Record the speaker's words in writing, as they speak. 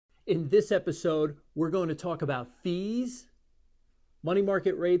In this episode, we're going to talk about fees, money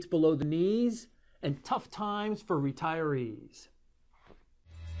market rates below the knees, and tough times for retirees.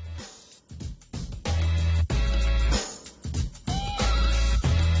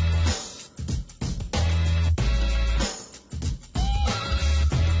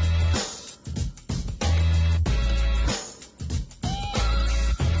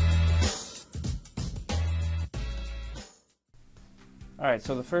 All right,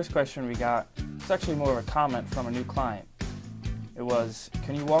 so the first question we got, it's actually more of a comment from a new client. It was,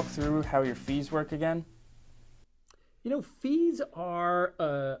 can you walk through how your fees work again? You know, fees are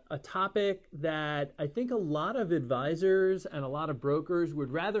a topic that I think a lot of advisors and a lot of brokers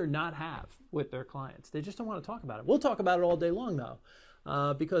would rather not have with their clients. They just don't want to talk about it. We'll talk about it all day long,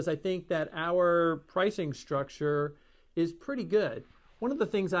 though, because I think that our pricing structure is pretty good. One of the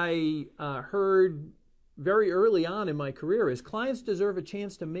things I heard very early on in my career is clients deserve a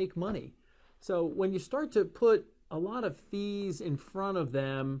chance to make money. So when you start to put a lot of fees in front of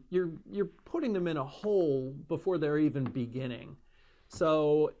them, you're putting them in a hole before they're even beginning.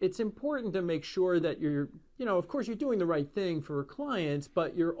 So it's important to make sure that of course you're doing the right thing for clients,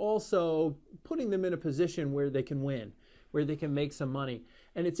 but you're also putting them in a position where they can win, where they can make some money.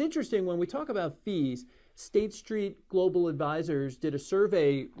 And it's interesting when we talk about fees, State Street Global Advisors did a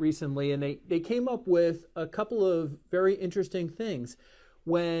survey recently, and they came up with a couple of very interesting things.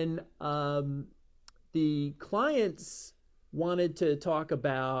 When the clients wanted to talk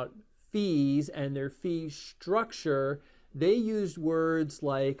about fees and their fee structure, they used words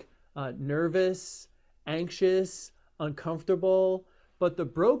like nervous, anxious, uncomfortable. But the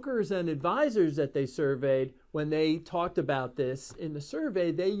brokers and advisors that they surveyed, when they talked about this in the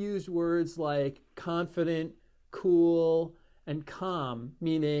survey, they used words like confident, cool, and calm,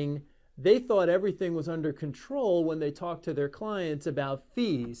 meaning they thought everything was under control when they talked to their clients about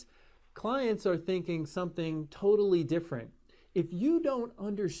fees. Clients are thinking something totally different. If you don't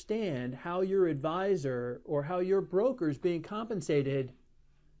understand how your advisor or how your broker is being compensated,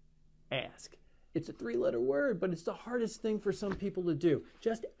 ask. It's a three-letter word, but it's the hardest thing for some people to do.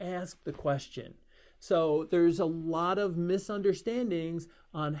 Just ask the question. So there's a lot of misunderstandings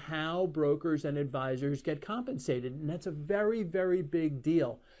on how brokers and advisors get compensated, and that's a very, very big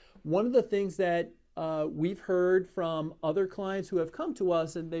deal. One of the things that we've heard from other clients who have come to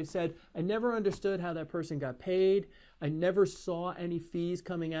us, and they've said, I never understood how that person got paid. I never saw any fees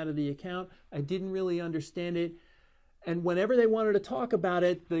coming out of the account. I didn't really understand it. And whenever they wanted to talk about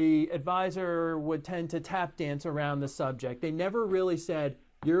it, the advisor would tend to tap dance around the subject. They never really said,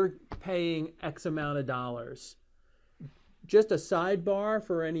 you're paying X amount of dollars. Just a sidebar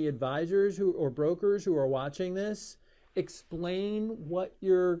for any advisors or brokers who are watching this, explain what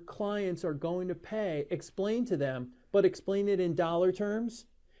your clients are going to pay. Explain to them, but explain it in dollar terms,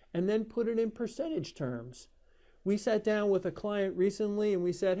 and then put it in percentage terms. We sat down with a client recently and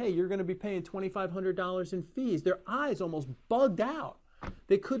we said, hey, you're going to be paying $2,500 in fees. Their eyes almost bugged out.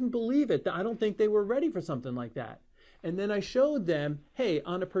 They couldn't believe it. I don't think they were ready for something like that. And then I showed them, hey,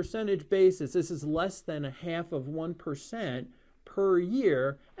 on a percentage basis, this is less than 0.5% per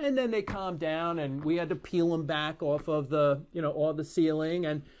year. And then they calmed down and we had to peel them back off of all the ceiling,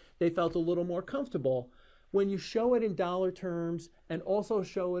 and they felt a little more comfortable. When you show it in dollar terms and also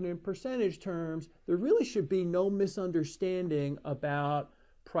show it in percentage terms, there really should be no misunderstanding about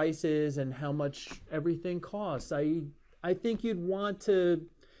prices and how much everything costs. I think you'd want to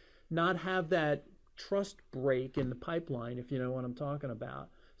not have that trust break in the pipeline, if you know what I'm talking about.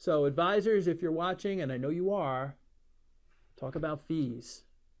 So advisors, if you're watching, and I know you are, talk about fees.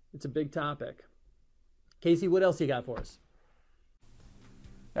 It's a big topic. Casey, what else you got for us?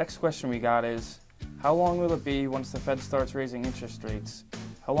 Next question we got is, how long will it be once the Fed starts raising interest rates?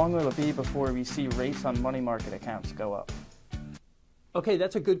 How long will it be before we see rates on money market accounts go up? Okay,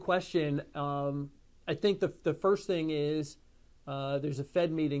 that's a good question. I think the first thing is there's a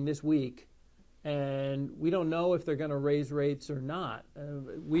Fed meeting this week, and we don't know if they're going to raise rates or not.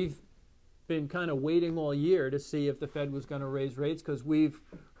 We've been kind of waiting all year to see if the Fed was going to raise rates because we've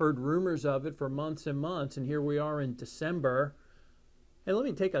heard rumors of it for months and months, and here we are in December. And let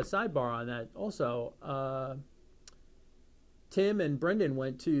me take a sidebar on that also. Tim and Brendan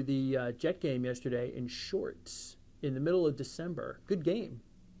went to the Jet game yesterday in shorts in the middle of December. Good game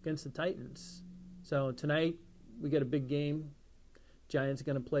against the Titans. So tonight we get a big game. Giants are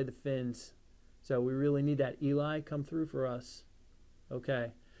going to play the Finns. So we really need that Eli come through for us.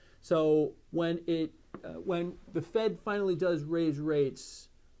 Okay. So when the Fed finally does raise rates,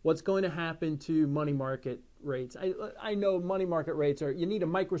 what's going to happen to money market rates? I know money market rates you need a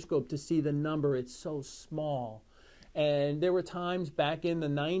microscope to see the number. It's so small. And there were times back in the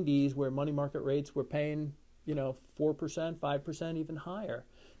 90s where money market rates were paying, 4%, 5%, even higher.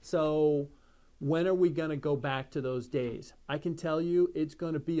 So when are we going to go back to those days? I can tell you it's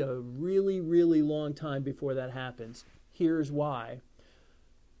going to be a really, really long time before that happens. Here's why.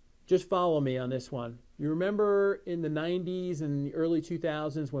 Just follow me on this one. You remember in the 90s and the early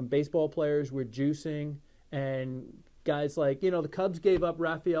 2000s when baseball players were juicing and guys like, the Cubs gave up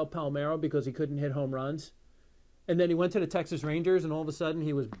Rafael Palmeiro because he couldn't hit home runs. And then he went to the Texas Rangers and all of a sudden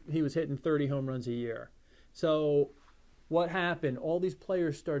he was hitting 30 home runs a year. So what happened? All these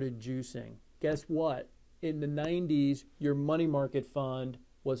players started juicing. Guess what? In the 90s, your money market fund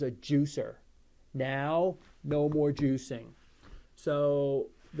was a juicer. Now, no more juicing. So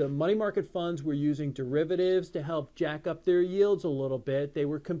the money market funds were using derivatives to help jack up their yields a little bit. They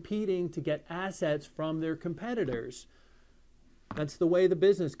were competing to get assets from their competitors. That's the way the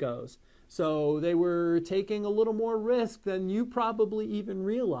business goes. So they were taking a little more risk than you probably even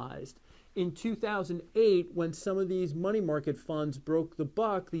realized. In 2008, when some of these money market funds broke the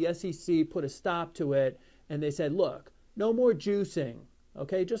buck, the SEC put a stop to it, and they said, look, no more juicing,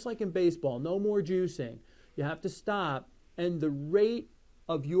 okay? Just like in baseball, no more juicing. You have to stop, and the rate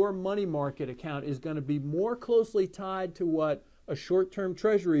of your money market account is going to be more closely tied to what a short-term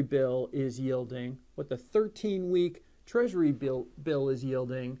treasury bill is yielding, what the 13-week treasury bill is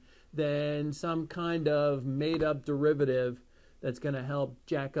yielding, than some kind of made-up derivative that's going to help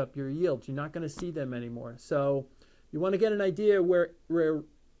jack up your yields. You're not going to see them anymore. So you want to get an idea where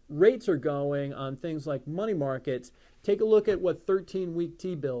rates are going on things like money markets. Take a look at what 13-week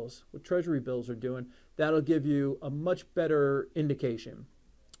T-bills, what treasury bills are doing. That'll give you a much better indication.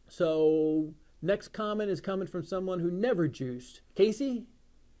 So next comment is coming from someone who never juiced. Casey,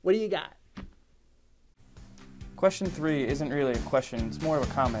 what do you got? Question 3 isn't really a question, it's more of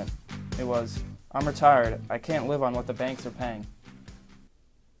a comment. It was, I'm retired. I can't live on what the banks are paying.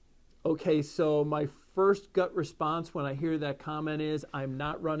 Okay, so my first gut response when I hear that comment is, I'm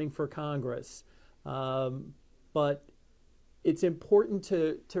not running for Congress. But it's important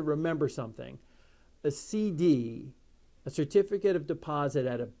to remember something. A CD, a certificate of deposit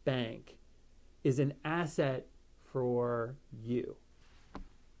at a bank, is an asset for you.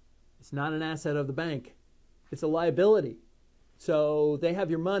 It's not an asset of the bank. It's a liability. So they have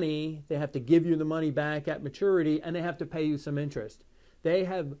your money, they have to give you the money back at maturity, and they have to pay you some interest. They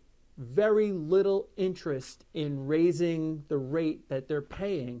have very little interest in raising the rate that they're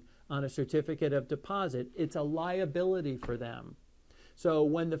paying on a certificate of deposit. It's a liability for them. So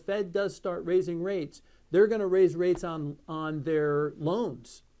when the Fed does start raising rates, they're going to raise rates on their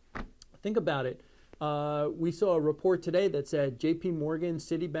loans. Think about it. We saw a report today that said JP Morgan,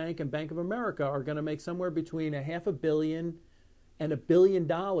 Citibank, and Bank of America are going to make somewhere between $500 million and $1 billion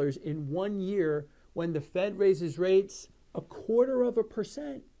in 1 year when the Fed raises rates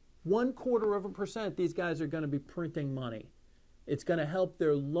 0.25%. 0.25%, these guys are going to be printing money. It's going to help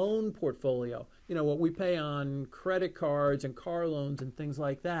their loan portfolio. What we pay on credit cards and car loans and things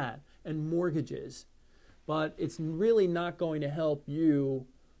like that, and mortgages. But it's really not going to help you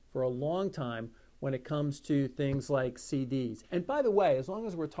for a long time when it comes to things like CDs. And by the way, as long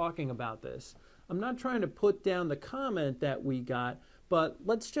as we're talking about this, I'm not trying to put down the comment that we got, but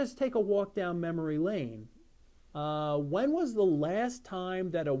let's just take a walk down memory lane. When was the last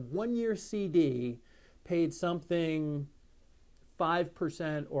time that a 1-year CD paid something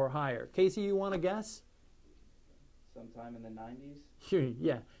 5% or higher? Casey, you want to guess? Sometime in the 90s?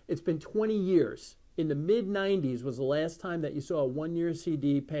 Yeah, it's been 20 years. In the mid-90s was the last time that you saw a 1-year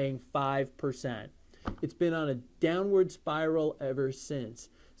CD paying 5%. It's been on a downward spiral ever since.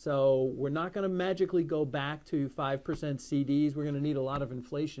 So we're not going to magically go back to 5% CDs. We're going to need a lot of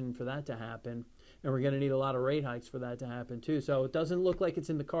inflation for that to happen. And we're going to need a lot of rate hikes for that to happen too. So it doesn't look like it's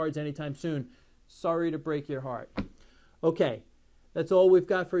in the cards anytime soon. Sorry to break your heart. Okay, that's all we've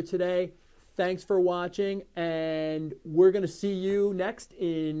got for today. Thanks for watching. And we're going to see you next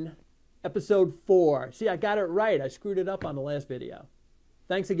in episode 4. See, I got it right. I screwed it up on the last video.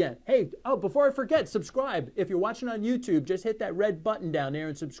 Thanks again. Hey, before I forget, subscribe. If you're watching on YouTube, just hit that red button down there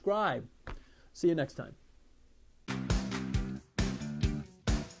and subscribe. See you next time.